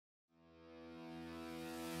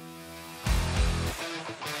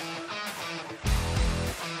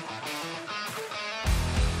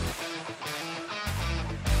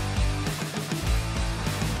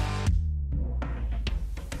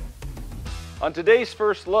On today's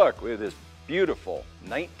first look, we have this beautiful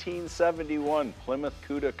 1971 Plymouth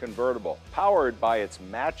Cuda Convertible, powered by its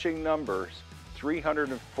matching numbers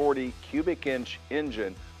 340 cubic inch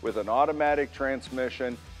engine with an automatic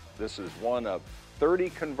transmission. This is one of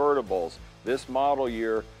 30 convertibles this model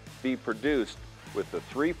year be produced with the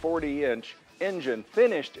 340 inch engine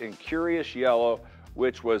finished in curious yellow,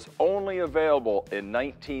 which was only available in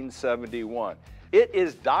 1971. It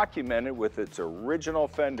is documented with its original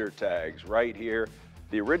fender tags right here,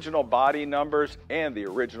 the original body numbers, and the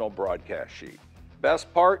original broadcast sheet.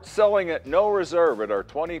 Best part, selling at no reserve at our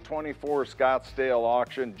 2024 Scottsdale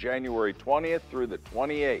auction, January 20th through the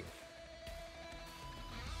 28th.